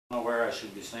I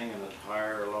should be singing it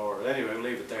higher or lower. Anyway, we'll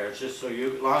leave it there. It's just so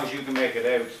you, as long as you can make it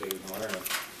out, so you can learn it.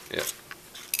 Yeah.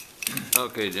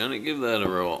 Okay, Johnny, give that a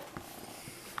roll.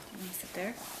 Can you sit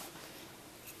there?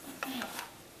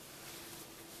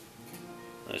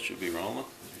 That should be rolling.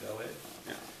 Is that it?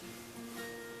 Yeah.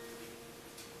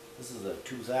 This is a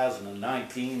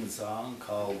 2019 song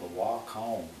called The Walk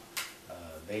Home,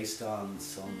 based on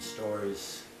some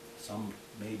stories, some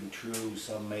may be true,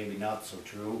 some maybe not so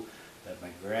true, that my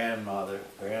grandfather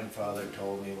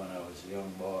told me when I was a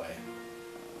young boy.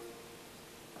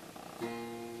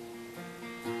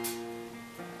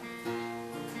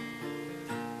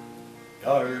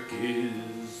 Dark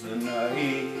is the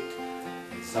night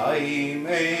as I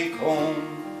make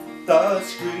home the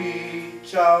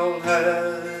screech owl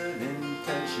had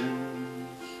intentions,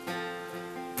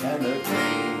 and a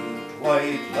great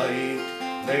white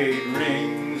light laid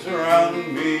rings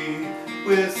around me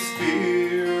with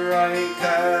spear I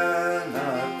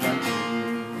cannot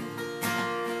mention.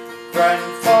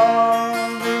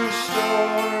 Grandfather's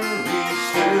story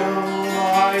still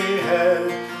my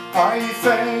head, I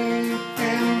faint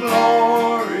in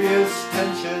glorious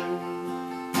tension,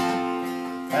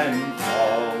 and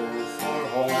call for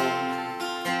home,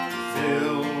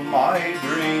 fill my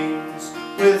dreams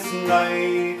with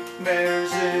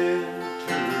nightmares intervention.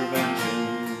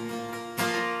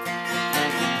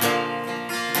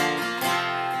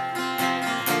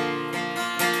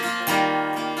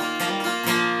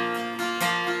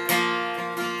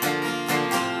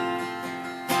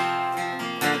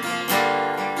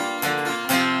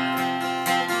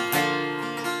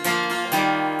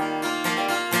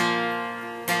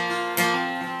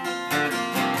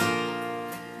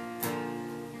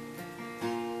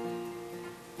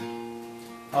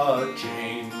 A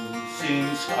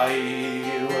changing sky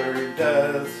where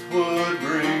death would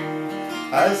bring,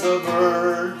 as a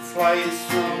bird flies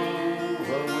through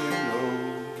a window,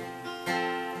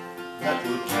 that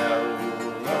would tell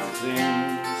of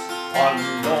things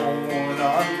unknown,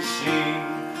 unseen,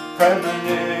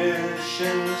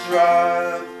 premonitions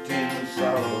wrapped in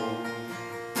sorrow.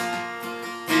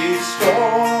 These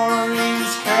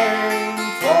stories came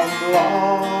from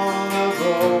long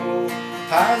ago,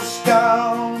 passed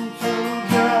down through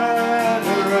generations,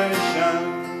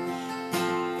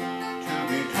 to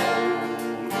be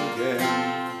told again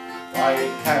by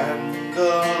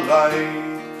candlelight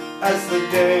as the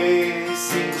day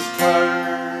sees termination.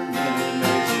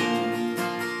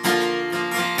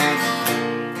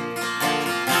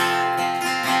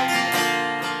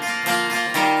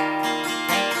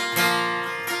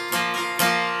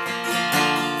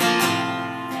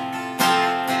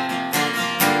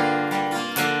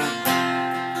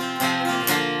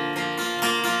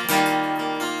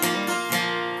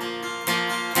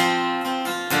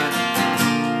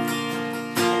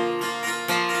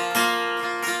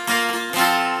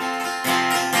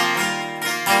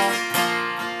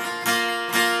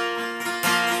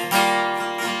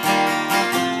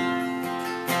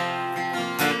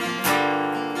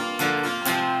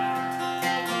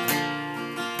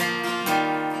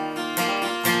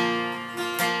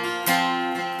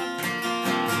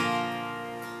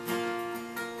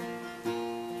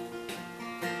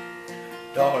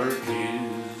 Dark is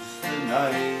the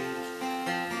night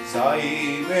as I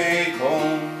make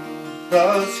home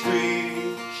the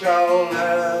screech owl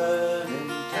had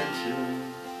intention,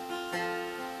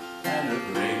 and a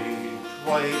great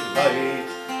white light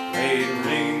laid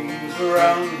rings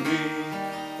around me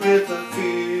with a fear